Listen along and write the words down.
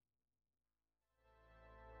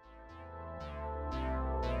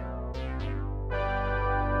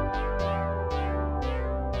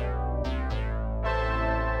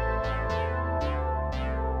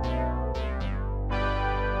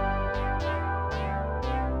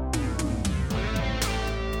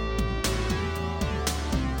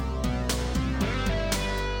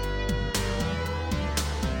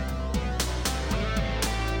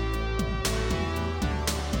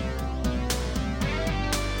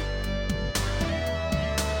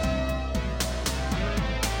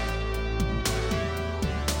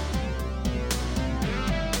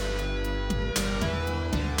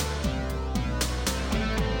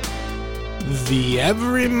The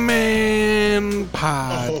Everyman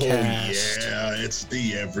Podcast. Oh, yeah, it's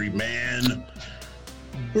the Everyman.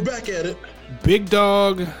 We're back at it. Big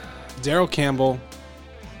Dog, Daryl Campbell.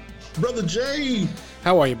 Brother Jay.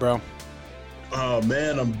 How are you, bro? Oh,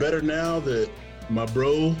 man, I'm better now that my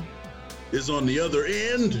bro is on the other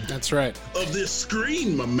end. That's right. Of this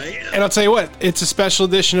screen, my man. And I'll tell you what, it's a special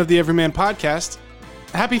edition of the Everyman Podcast.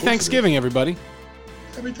 Happy Thanksgiving, everybody.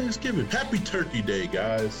 Happy Thanksgiving. Happy Turkey Day,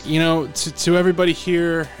 guys. You know, to everybody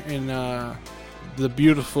here in the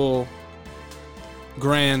beautiful,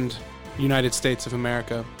 grand United States of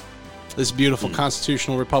America, this beautiful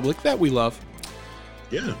constitutional republic that we love.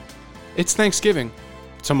 Yeah. It's Thanksgiving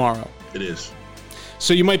tomorrow. It is.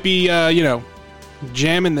 So you might be,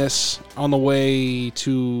 jamming this on the way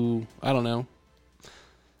to, I don't know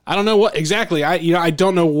what exactly. I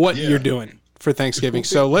don't know what you're doing for Thanksgiving.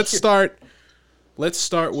 So let's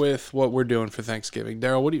start with what we're doing for Thanksgiving.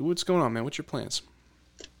 Daryl, what's going on, man? What's your plans?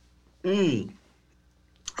 I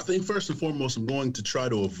think first and foremost, I'm going to try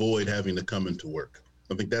to avoid having to come into work.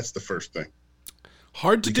 I think that's the first thing.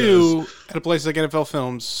 Hard to do at a place like NFL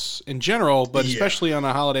Films in general, but especially on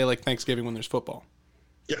a holiday like Thanksgiving when there's football.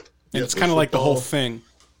 Yeah. And it's kind of like the whole thing.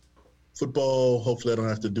 Football, hopefully I don't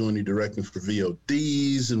have to do any directing for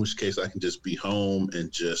VODs, in which case I can just be home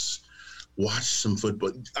and just watch some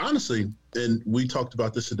football. Honestly, and we talked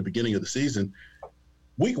about this at the beginning of the season,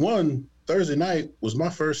 week 1, Thursday night, was my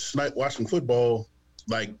first night watching football,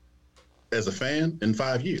 like, as a fan in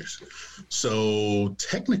 5 years. So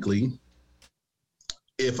technically,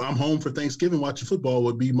 if I'm home for Thanksgiving watching football,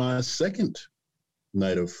 would be my second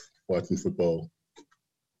night of watching football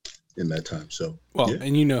in that time. So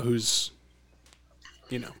and you know who's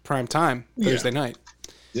prime time Thursday night.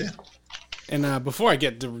 Yeah. And before I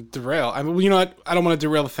get derailed, I mean, you know what? I don't want to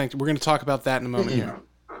derail the thing. We're going to talk about that in a moment here.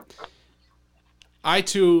 I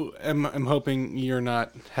too am hoping you're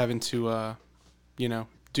not having to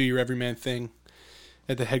do your everyman thing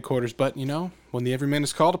at the headquarters, but when the everyman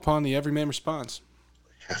is called upon, the everyman responds.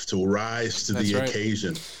 Have to rise to the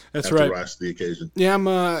occasion. That's right. Rise to the occasion. Yeah,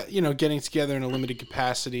 I'm getting together in a limited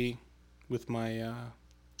capacity with my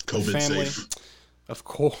COVID family. safe. Of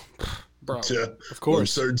course, bro. Yeah, of course. In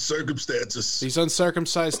certain circumstances. These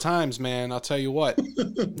uncircumcised times, man. I'll tell you what.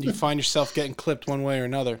 You find yourself getting clipped one way or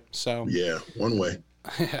another. So yeah, one way.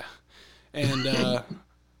 Yeah, and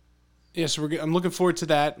so I'm looking forward to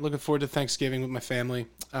that. Looking forward to Thanksgiving with my family.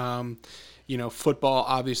 Football,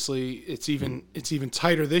 obviously, it's even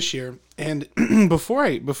tighter this year. And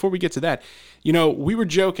before we get to that, we were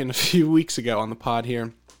joking a few weeks ago on the pod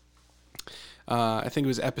here. I think it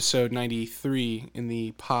was episode 93 in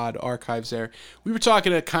the pod archives there. We were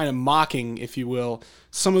talking kind of mocking, if you will,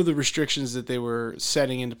 some of the restrictions that they were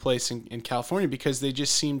setting into place in California because they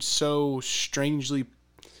just seemed so strangely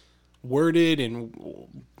worded and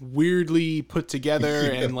weirdly put together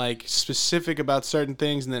and like specific about certain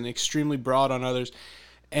things and then extremely broad on others.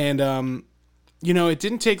 And, it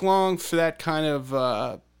didn't take long for that kind of,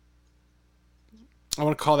 I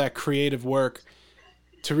want to call that creative work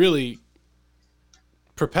to really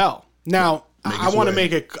propel. Now, I want to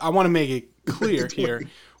make it clear here.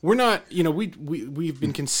 We're not, we've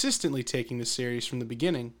been consistently taking this series from the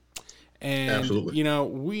beginning. And, absolutely.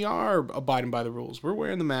 We are abiding by the rules. We're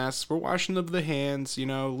wearing the masks. We're washing the hands,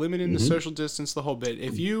 limiting the social distance, the whole bit.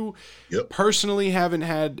 If you personally haven't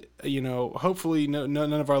had, hopefully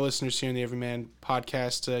none of our listeners here in the Everyman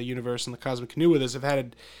Podcast universe and the Cosmic Canoe with us have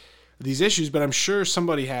had these issues, but I'm sure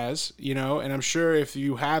somebody has, and I'm sure if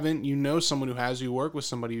you haven't, someone who has, you work with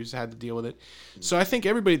somebody who's had to deal with it. So I think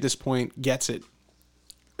everybody at this point gets it.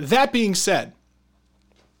 That being said,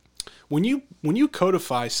 when you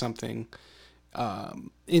codify something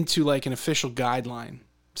into like an official guideline,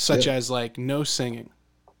 such as like no singing,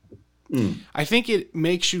 I think it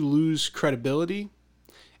makes you lose credibility,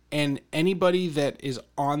 and anybody that is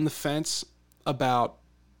on the fence about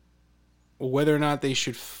whether or not they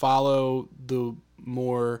should follow the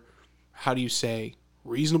more, how do you say,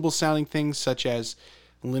 reasonable sounding things, such as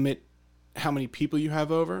limit how many people you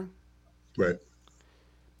have over. Right.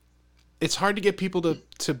 It's hard to get people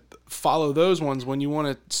to follow those ones when you want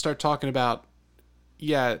to start talking about,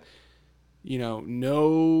 no,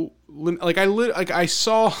 like I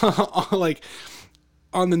saw like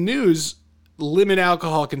on the news, limit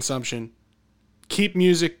alcohol consumption, keep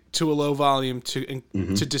music to a low volume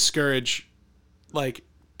to discourage like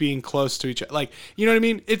being close to each other. Like, you know what I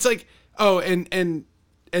mean? It's like, and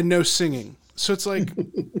no singing. So it's like,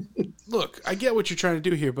 look, I get what you're trying to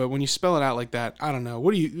do here, but when you spell it out like that, I don't know.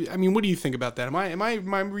 What do you think about that? Am I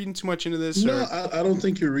reading too much into this? No, I don't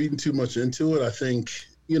think you're reading too much into it. I think,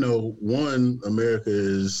 one, America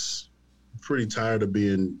is pretty tired of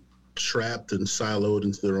being trapped and siloed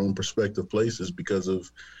into their own prospective places because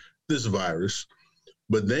of this virus.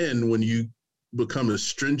 But then when you become as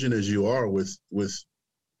stringent as you are with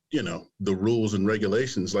the rules and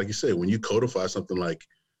regulations, like you say, when you codify something like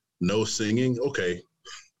no singing, okay,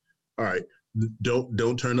 all right,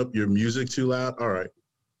 don't turn up your music too loud, all right,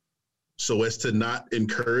 so as to not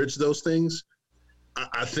encourage those things.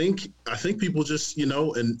 I think people just,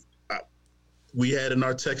 we had in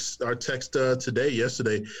our text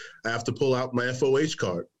yesterday, I have to pull out my FOH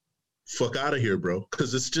card. Fuck out of here, bro,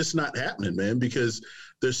 because it's just not happening, man, because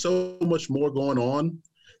there's so much more going on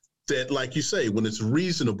that, like you say, when it's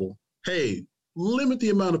reasonable, hey, limit the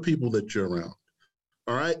amount of people that you're around.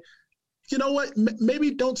 All right. You know what?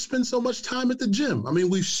 Maybe don't spend so much time at the gym. I mean,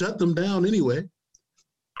 we've shut them down anyway.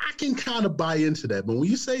 I can kind of buy into that. But when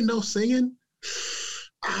you say no singing,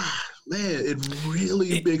 man, it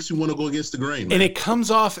really makes you want to go against the grain, man. And it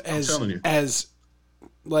comes off as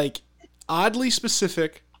like oddly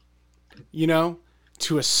specific,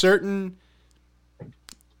 to a certain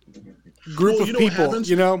group of people,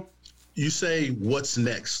 You say, what's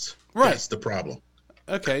next? Right. That's the problem.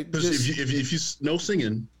 Okay. Because if you no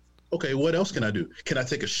singing, okay, what else can I do? Can I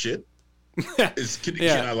take a shit? Can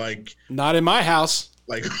I, like... Not in my house.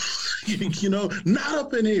 Like, not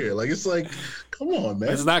up in here. Like, it's like, come on, man.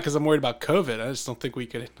 It's not because I'm worried about COVID. I just don't think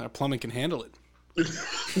our plumbing can handle it.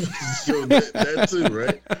 So that too,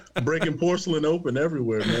 right? Breaking porcelain open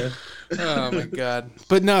everywhere, man. Oh my God!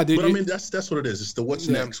 But no, dude. But I mean, that's what it is. It's the what's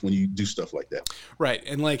next when you do stuff like that, right?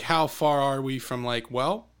 And like, how far are we from like?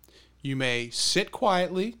 Well, you may sit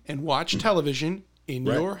quietly and watch television in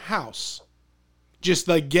your house, just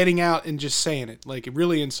like getting out and just saying it, like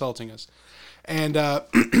really insulting us. And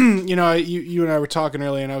you and I were talking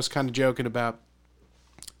earlier, and I was kind of joking about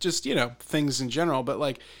just things in general. But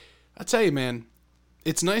like, I tell you, man.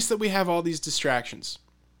 It's nice that we have all these distractions.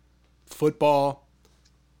 Football,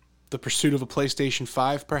 the pursuit of a PlayStation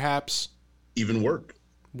 5, perhaps. Even work.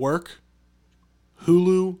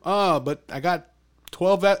 Hulu. But I got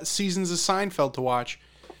 12 seasons of Seinfeld to watch.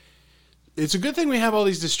 It's a good thing we have all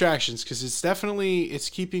these distractions because it's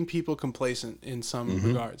keeping people complacent in some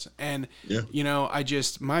regards. And,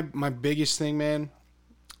 my biggest thing, man,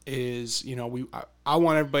 is, I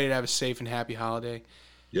want everybody to have a safe and happy holiday.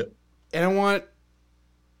 Yep. And I want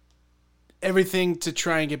everything to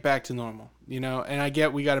try and get back to normal, and I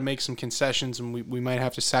get we got to make some concessions and we might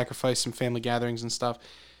have to sacrifice some family gatherings and stuff.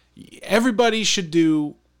 Everybody should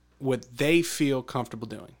do what they feel comfortable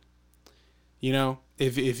doing.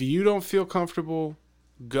 If you don't feel comfortable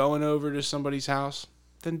going over to somebody's house,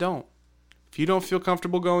 then don't. If you don't feel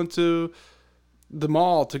comfortable going to the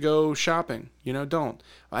mall to go shopping, don't.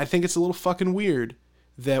 I think it's a little fucking weird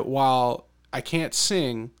that while I can't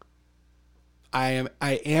sing, I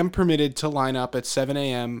am permitted to line up at 7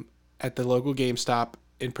 a.m. at the local GameStop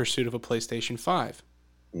in pursuit of a PlayStation 5.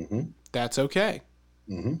 Mm-hmm. That's okay.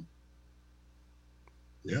 Mm-hmm.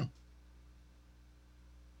 Yeah.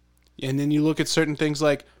 And then you look at certain things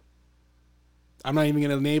like, I'm not even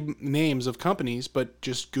going to name names of companies, but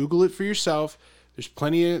just Google it for yourself. There's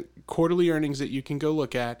plenty of quarterly earnings that you can go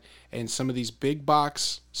look at. And some of these big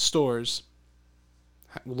box stores,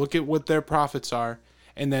 look at what their profits are.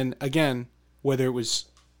 And then, again, whether it was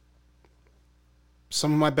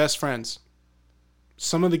some of my best friends,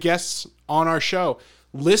 some of the guests on our show,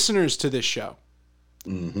 listeners to this show,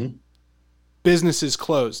 businesses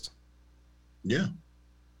closed. Yeah.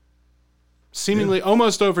 Seemingly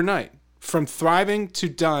almost overnight, from thriving to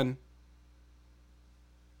done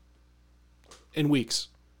in weeks.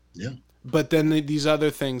 Yeah. But then these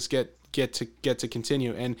other things get to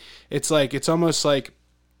continue, and it's almost like,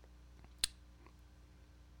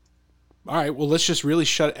 all right, well, let's just really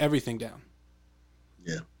shut everything down.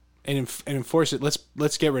 Yeah. And enforce it.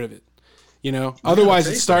 Let's get rid of it. Otherwise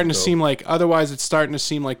it's starting to seem like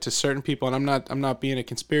to certain people, and I'm not being a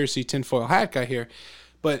conspiracy tinfoil hat guy here,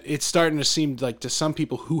 but it's starting to seem like to some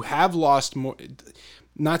people who have lost more.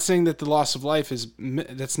 Not saying that the loss of life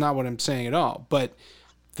that's not what I'm saying at all, but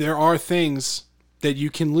there are things that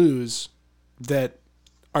you can lose that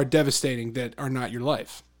are devastating that are not your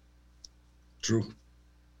life. True.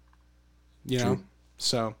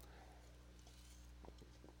 So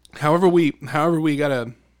however we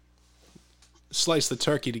gotta slice the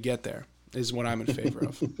turkey to get there is what I'm in favor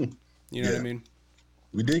of. You know what I mean?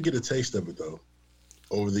 We did get a taste of it though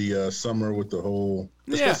over the summer with the whole,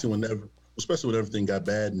 especially when everything got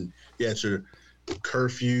bad and you had your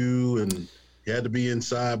curfew and you had to be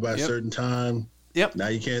inside by a certain time. Yep. Now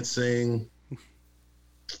you can't sing.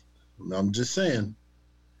 I'm just saying.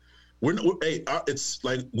 Hey, it's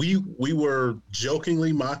like we were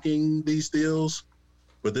jokingly mocking these deals,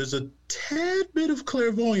 but there's a tad bit of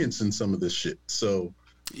clairvoyance in some of this shit. So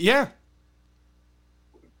yeah,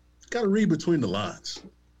 got to read between the lines.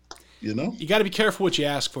 You got to be careful what you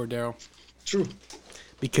ask for, Daryl. True.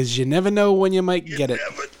 Because you never know when you might get it. You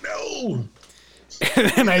never know.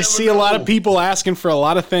 And I see a lot of people asking for a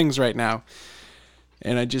lot of things right now.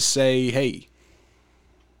 And I just say, hey,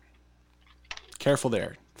 careful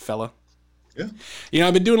there, fella. Yeah.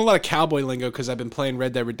 I've been doing a lot of cowboy lingo because I've been playing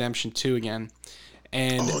Red Dead Redemption 2 again.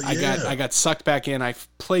 And I got sucked back in. I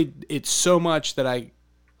played it so much that I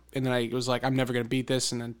was like, I'm never going to beat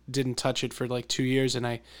this, and then didn't touch it for like 2 years. And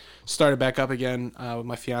I started back up again with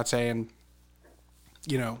my fiance, and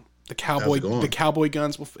the cowboy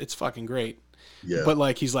guns. Well, it's fucking great. Yeah. But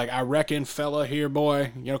like he's like, I reckon, fella, here,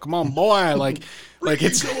 boy. Come on, boy. Like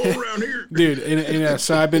it's around here, dude. And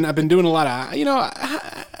so I've been doing a lot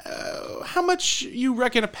of how much you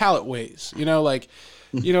reckon a pallet weighs. A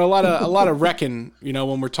lot of reckon.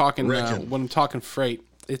 When we're talking when I'm talking freight.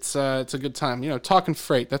 It's a good time. Talking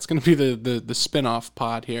freight. That's going to be the spin-off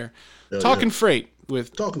pod here. Talking freight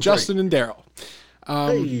with Justin and Daryl.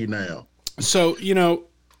 Hey now. So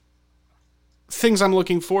things I'm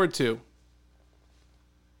looking forward to.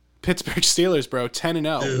 Pittsburgh Steelers, bro,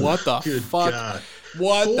 10-0. What the fuck? God.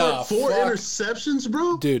 What four interceptions,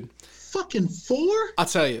 bro? Dude. Fucking 4? I'll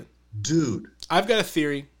tell you. Dude. I've got a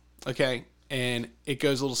theory, okay? And it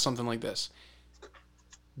goes a little something like this.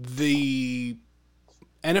 The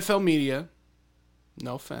NFL media,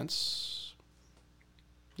 no offense.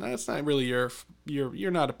 No, it's not really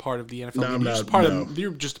you're not a part of the NFL media. I'm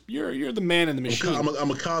not. You're the man in the machine.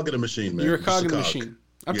 I'm a cog in the machine, man. You're a cog in the machine.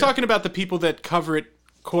 I'm talking about the people that cover it,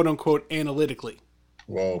 quote unquote, analytically.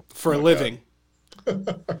 Whoa. For a living.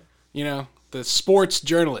 The sports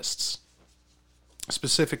journalists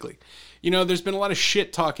specifically. There's been a lot of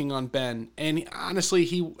shit talking on Ben, and honestly,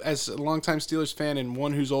 he, as a longtime Steelers fan and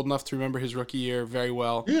one who's old enough to remember his rookie year very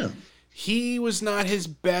well, he was not his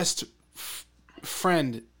best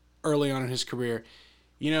friend early on in his career.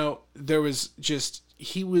 There was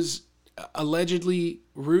he was allegedly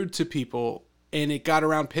rude to people, and it got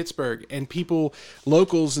around Pittsburgh, and people,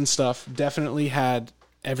 locals and stuff, definitely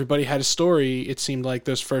everybody had a story, it seemed like,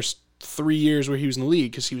 those first 3 years where he was in the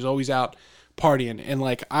league, because he was always out partying. And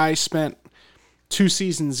like, I spent 2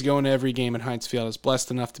 seasons going to every game at Heinz Field. I was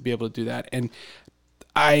blessed enough to be able to do that. And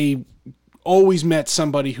I always met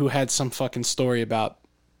somebody who had some fucking story about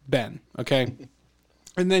Ben, okay?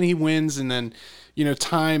 And then he wins, and then,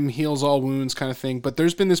 time heals all wounds kind of thing. But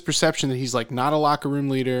there's been this perception that he's like not a locker room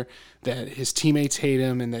leader, that his teammates hate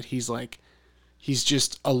him, and that he's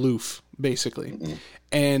just aloof, basically. Mm-hmm.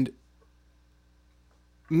 And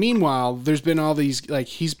meanwhile, there's been all these, like,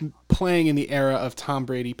 he's playing in the era of Tom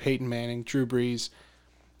Brady, Peyton Manning, Drew Brees,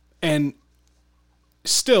 and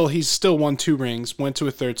he's still won 2 rings, went to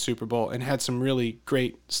a 3rd Super Bowl, and had some really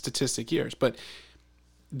great statistic years. But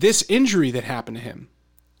this injury that happened to him,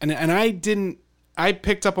 and I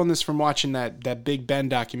picked up on this from watching that Big Ben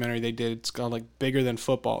documentary they did. It's called like Bigger Than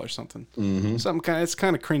Football or something. Mm-hmm. It's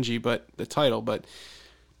kind of cringy, but the title, but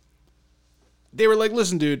they were like,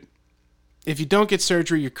 listen, dude, if you don't get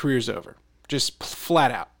surgery, your career's over. Just flat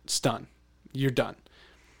out. It's done. You're done.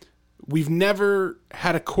 We've never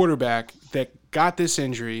had a quarterback that got this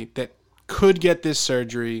injury, that could get this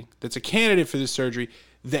surgery, that's a candidate for this surgery,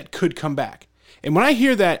 that could come back. And when I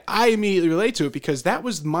hear that, I immediately relate to it, because that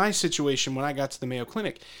was my situation when I got to the Mayo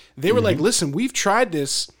Clinic. They were like, listen, we've tried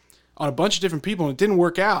this on a bunch of different people and it didn't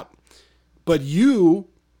work out. But you're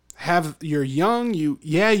young,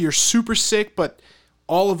 you're super sick, but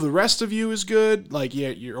all of the rest of you is good. Like, yeah,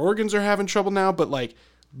 your organs are having trouble now, but like,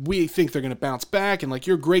 we think they're going to bounce back, and like,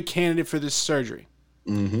 you're a great candidate for this surgery.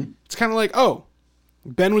 Mm-hmm. It's kind of like, oh,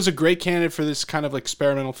 Ben was a great candidate for this kind of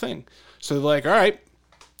experimental thing. So they're like, all right,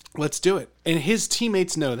 let's do it. And his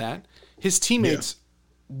teammates know that. His teammates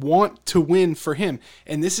want to win for him.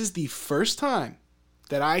 And this is the first time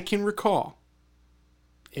that I can recall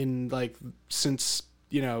since,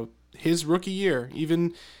 his rookie year,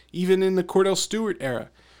 even in the Cordell Stewart era,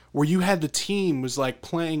 where you had the team was like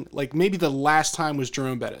playing, like maybe the last time was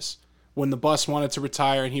Jerome Bettis, when the bus wanted to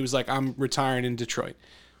retire and he was like, I'm retiring in Detroit.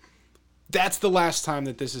 That's the last time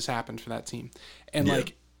that this has happened for that team.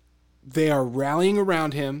 And they are rallying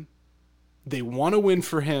around him. They want to win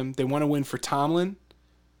for him. They want to win for Tomlin.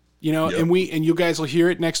 And you guys will hear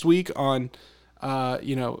it next week on our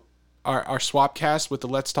Swapcast with the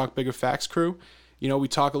Let's Talk Bigger Facts crew. We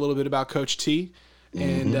talk a little bit about Coach T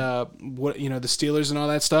and what the Steelers and all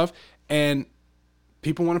that stuff. And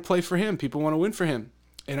people want to play for him. People want to win for him.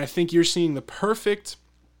 And I think you're seeing the perfect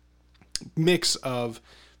mix of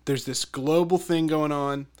there's this global thing going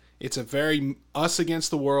on. It's a very us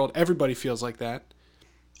against the world. Everybody feels like that.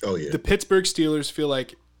 Oh yeah. The Pittsburgh Steelers feel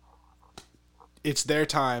like it's their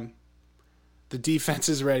time. The defense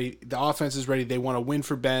is ready. The offense is ready. They want to win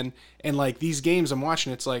for Ben. And like these games I'm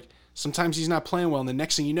watching, it's like sometimes he's not playing well, and the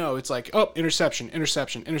next thing you know, it's like, oh, interception.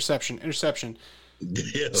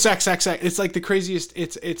 Yeah. Sack. It's like the craziest.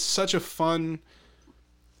 It's such a fun.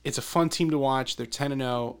 It's a fun team to watch. They're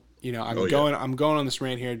 10-0. You know, I'm going on this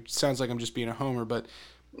rant here. It sounds like I'm just being a homer, but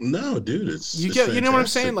no, dude, it's you fantastic. know what I'm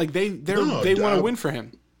saying? Like they want to win for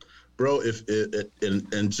him, bro. If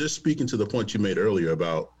and just speaking to the point you made earlier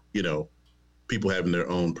about, you know, people having their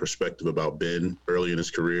own perspective about Ben early in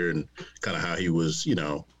his career and kind of how he was, you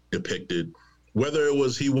know, depicted, whether it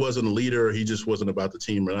was he wasn't a leader or he just wasn't about the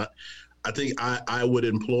team or not. I think I would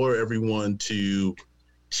implore everyone to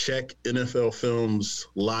check NFL Films'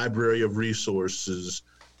 library of resources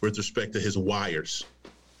with respect to his wires,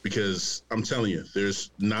 because I'm telling you,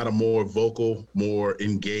 there's not a more vocal, more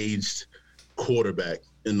engaged quarterback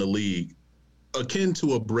in the league, akin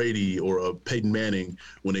to a Brady or a Peyton Manning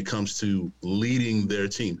when it comes to leading their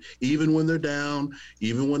team. Even when they're down,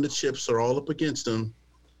 even when the chips are all up against them,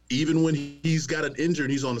 even when he's got an injury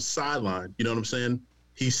and he's on the sideline, you know what I'm saying?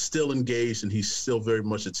 He's still engaged and he's still very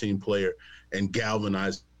much a team player and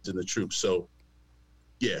galvanizing the troops. So,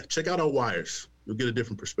 yeah, check out our wires. You'll get a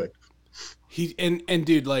different perspective. And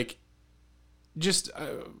dude, like, just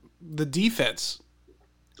the defense.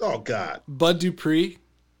 Oh God, Bud Dupree,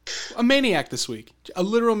 a maniac this week, a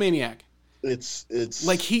literal maniac. It's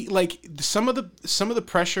like some of the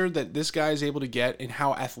pressure that this guy is able to get and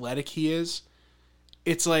how athletic he is.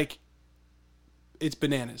 It's like, it's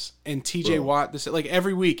bananas. And TJ Watt, this like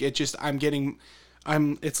every week, it's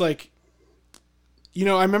like, you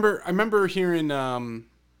know, I remember hearing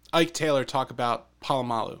Ike Taylor talk about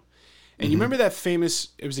Palomalu. And you remember that famous,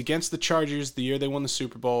 it was against the Chargers the year they won the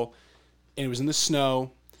Super Bowl, and it was in the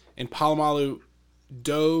snow, and Palomalu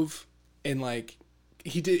dove, and like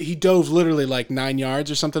he dove literally like 9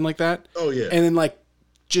 yards or something like that. Oh yeah. And then like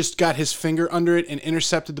just got his finger under it and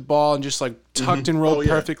intercepted the ball and just like tucked and rolled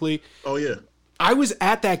perfectly. Oh yeah. I was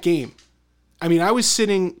at that game. I mean, I was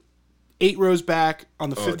sitting 8 rows back on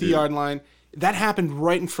the 50-yard line. That happened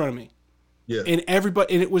right in front of me. Yeah. And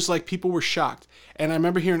it was like people were shocked. And I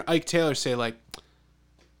remember hearing Ike Taylor say like,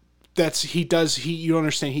 you don't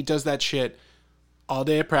understand. He does that shit all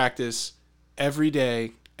day at practice, every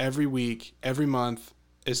day, every week, every month,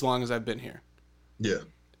 as long as I've been here. Yeah.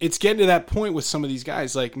 It's getting to that point with some of these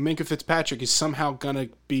guys. Like Minkah Fitzpatrick is somehow going to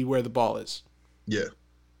be where the ball is. Yeah.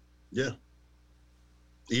 Yeah.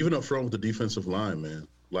 Even up front with the defensive line, man.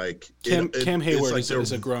 Like Cam Hayward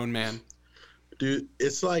is a grown man. Dude,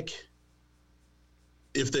 it's like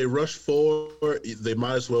if they rush 4, they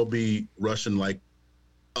might as well be rushing like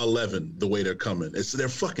 11 the way they're coming. They're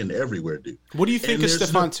fucking everywhere, dude. What do you think of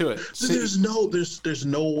Stephon Tuitt? There's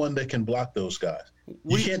no one that can block those guys.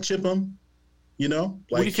 You can't chip them, you know?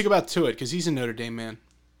 What do you think about Tuitt? Because he's a Notre Dame man.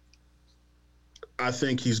 I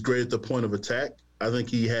think he's great at the point of attack. I think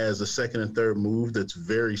he has a second and third move that's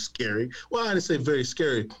very scary. Well, I didn't say very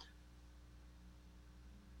scary.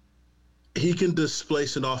 He can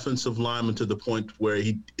displace an offensive lineman to the point where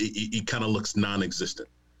he kind of looks non-existent.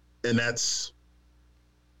 And that's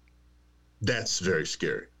very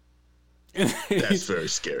scary. That's very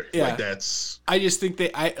scary. Yeah. Like I just think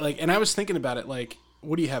and I was thinking about it, like,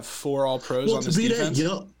 what do you have, 4 All-Pros on this defense? That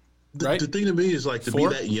young, right? The thing to me is like to 4?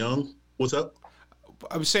 be that young. What's up?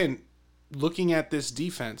 I was saying, looking at this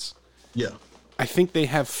defense, yeah, I think they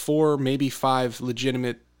have 4, maybe 5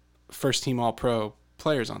 legitimate first-team All-Pro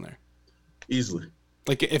players on there. Easily.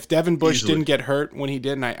 Like, if Devin Bush didn't get hurt when he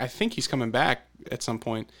did, and I think he's coming back at some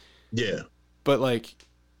point. Yeah. But, like,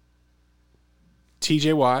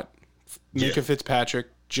 TJ Watt, Minkah Fitzpatrick,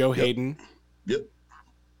 Joe Hayden. Yep.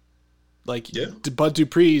 Like, Bud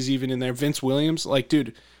Dupree's even in there. Vince Williams. Like,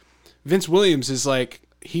 dude, Vince Williams is like,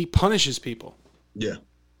 he punishes people. Yeah.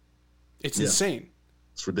 It's insane.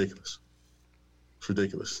 It's ridiculous. It's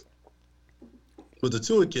ridiculous. But the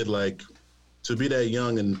Tuitt kid, like, to be that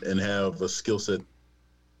young and have a skill set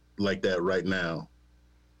like that right now.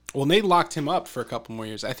 Well, and they locked him up for a couple more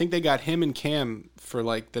years. I think they got him and Cam for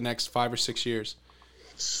like the next 5 or 6 years.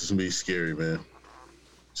 It's going to be scary, man.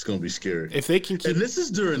 It's going to be scary. If they can keep... And this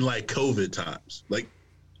is during like COVID times. Like,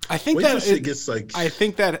 I think that shit gets like... I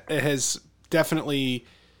think that it has definitely...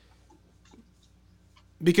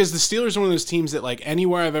 Because the Steelers are one of those teams that, like,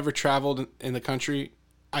 anywhere I've ever traveled in the country,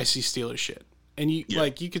 I see Steelers shit. And you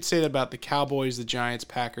could say that about the Cowboys, the Giants,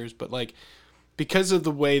 Packers, but like because of the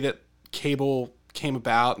way that cable came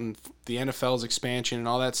about and the NFL's expansion and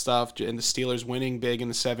all that stuff, and the Steelers winning big in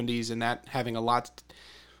the 70s, and that having a lot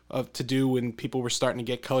to do when people were starting to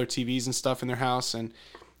get color TVs and stuff in their house, and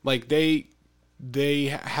like they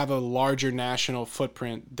have a larger national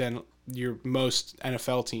footprint than your most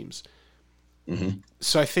NFL teams. Mm-hmm.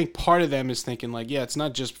 So I think part of them is thinking like, yeah, it's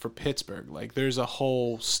not just for Pittsburgh. Like there's a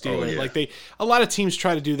whole Steelers. Like a lot of teams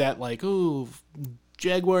try to do that. Like, ooh,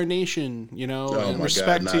 Jaguar Nation, you know, and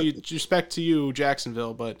respect to you,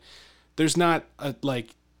 Jacksonville. But there's not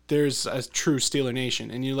there's a true Steeler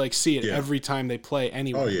Nation, and you like see it every time they play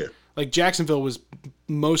anywhere. Oh yeah, like Jacksonville was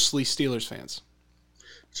mostly Steelers fans.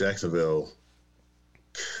 Jacksonville,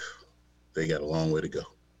 they got a long way to go.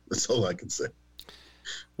 That's all I can say.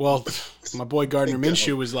 Well, my boy Gardner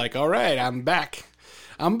Minshew was like, "All right, I'm back,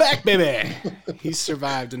 baby." He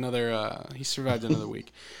survived another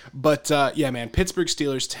week, but yeah, man, Pittsburgh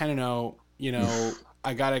Steelers 10-0. You know,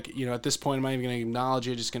 I gotta, you know, at this point, I'm not even gonna acknowledge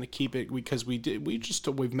it. Just gonna keep it because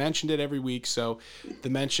we've mentioned it every week, so the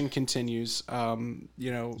mention continues. You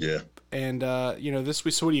know, yeah, and you know, this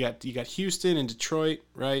week. So what do you got? You got Houston and Detroit,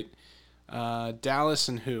 right? Dallas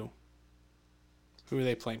and who? Who are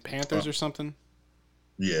they playing? Panthers or something?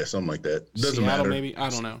 Yeah, something like that. Doesn't Seattle, matter. Maybe, I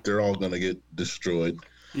don't know. They're all gonna get destroyed.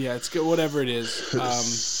 Yeah, it's good. Whatever it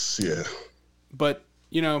is. Yeah. But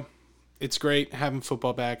you know, it's great having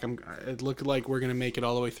football back. It looked like we're gonna make it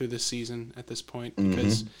all the way through this season at this point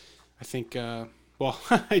because I think. Well,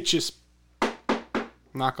 I just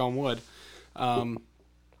knock on wood.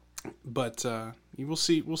 But you will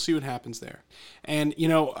see. We'll see what happens there. And you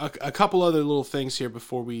know, a couple other little things here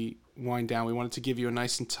before we wind down. We wanted to give you a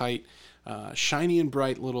nice and tight. Shiny and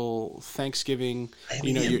bright little Thanksgiving.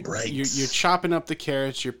 You're chopping up the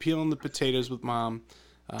carrots. You're peeling the potatoes with mom.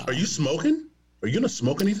 Are you smoking? Are you gonna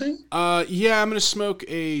smoke anything? Yeah, I'm gonna smoke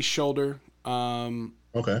a shoulder. Okay.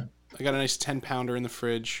 I got a nice 10-pounder in the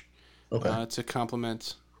fridge. Okay. To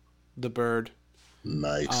complement the bird.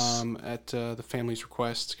 Nice. At the family's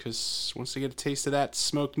request, because once they get a taste of that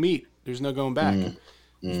smoked meat, there's no going back.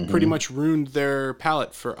 You've pretty much ruined their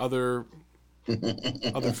palate for other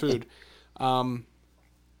food.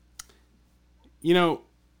 You know,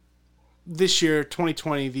 this year,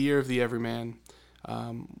 2020, the year of the everyman,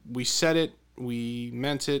 we said it, we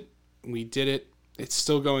meant it, we did it. It's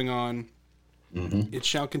still going on. It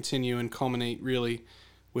shall continue and culminate really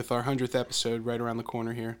with our 100th episode right around the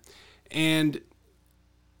corner here. And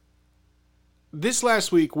this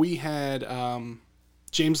last week we had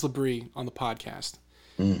James Labrie on the podcast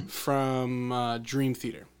from Dream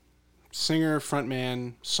Theater. Singer,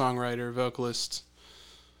 frontman, songwriter, vocalist,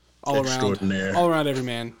 all around every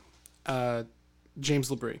man, James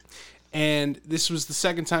Labrie. And this was the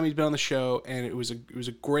second time he'd been on the show, and it was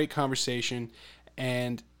a great conversation,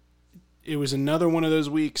 and it was another one of those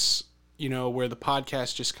weeks, you know, where the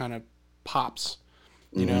podcast just kind of pops,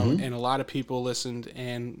 you know, and a lot of people listened,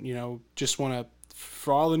 and you know, just want to,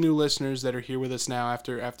 for all the new listeners that are here with us now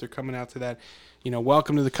after coming out to that. You know,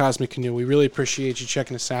 welcome to the Cosmic Canoe. We really appreciate you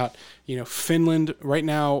checking us out. You know, Finland, right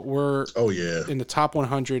now we're in the top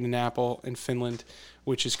 100 in Apple in Finland,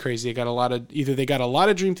 which is crazy. They got a lot of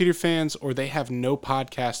Dream Theater fans, or they have no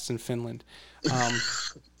podcasts in Finland.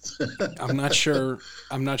 I'm not sure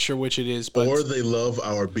which it is, but or they love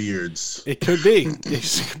our beards. It could be.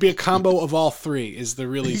 It could be a combo of all three. Is the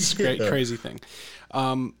really crazy thing.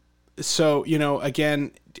 So you know,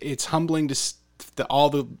 again, it's humbling to. All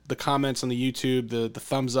the comments on the YouTube, the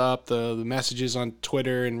thumbs up, the messages on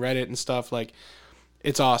Twitter and Reddit and stuff, like,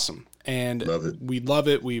 it's awesome. And we love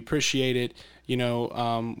it. We appreciate it. You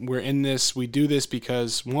know, we're in this. We do this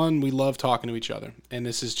because, one, we love talking to each other. And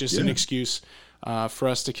this is just an excuse for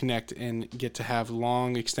us to connect and get to have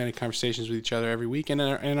long, extended conversations with each other every week and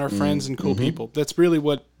our friends and cool people. That's really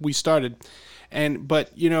what we started.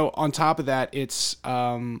 But, you know, on top of that, it's...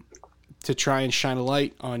 to try and shine a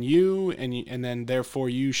light on you, and then therefore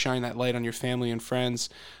you shine that light on your family and friends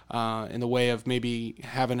in the way of maybe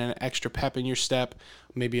having an extra pep in your step,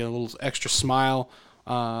 maybe a little extra smile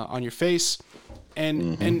on your face.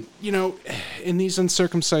 And you know, in these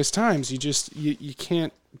uncircumcised times, you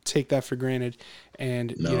can't take that for granted.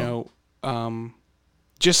 And, you know,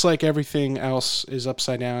 just like everything else is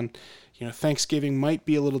upside down, you know, Thanksgiving might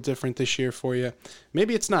be a little different this year for you.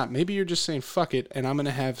 Maybe it's not. Maybe you're just saying, fuck it, and I'm going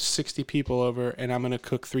to have 60 people over, and I'm going to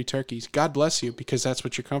cook 3 turkeys. God bless you, because that's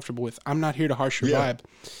what you're comfortable with. I'm not here to harsh your vibe.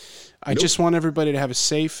 I just want everybody to have a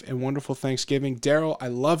safe and wonderful Thanksgiving. Daryl, I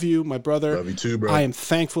love you, my brother. Love you too, bro. I am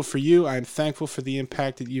thankful for you. I am thankful for the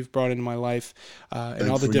impact that you've brought into my life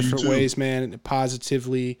in all the different ways, man,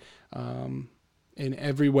 positively, in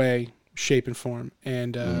every way. shape, and form.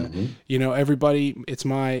 And you know, everybody, it's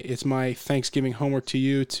my Thanksgiving homework to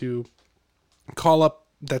you to call up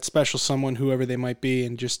that special someone, whoever they might be,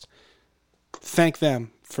 and just thank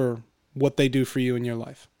them for what they do for you in your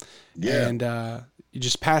life. Yeah. And you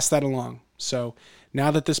just pass that along. So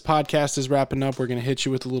now that this podcast is wrapping up, we're going to hit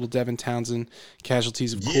you with a little Devin Townsend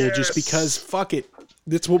Casualties of Cool, just because, fuck it.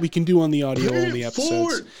 That's what we can do on the audio-only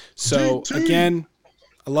episodes. So, again,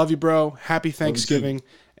 I love you, bro. Happy Thanksgiving.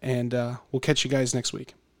 And we'll catch you guys next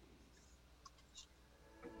week.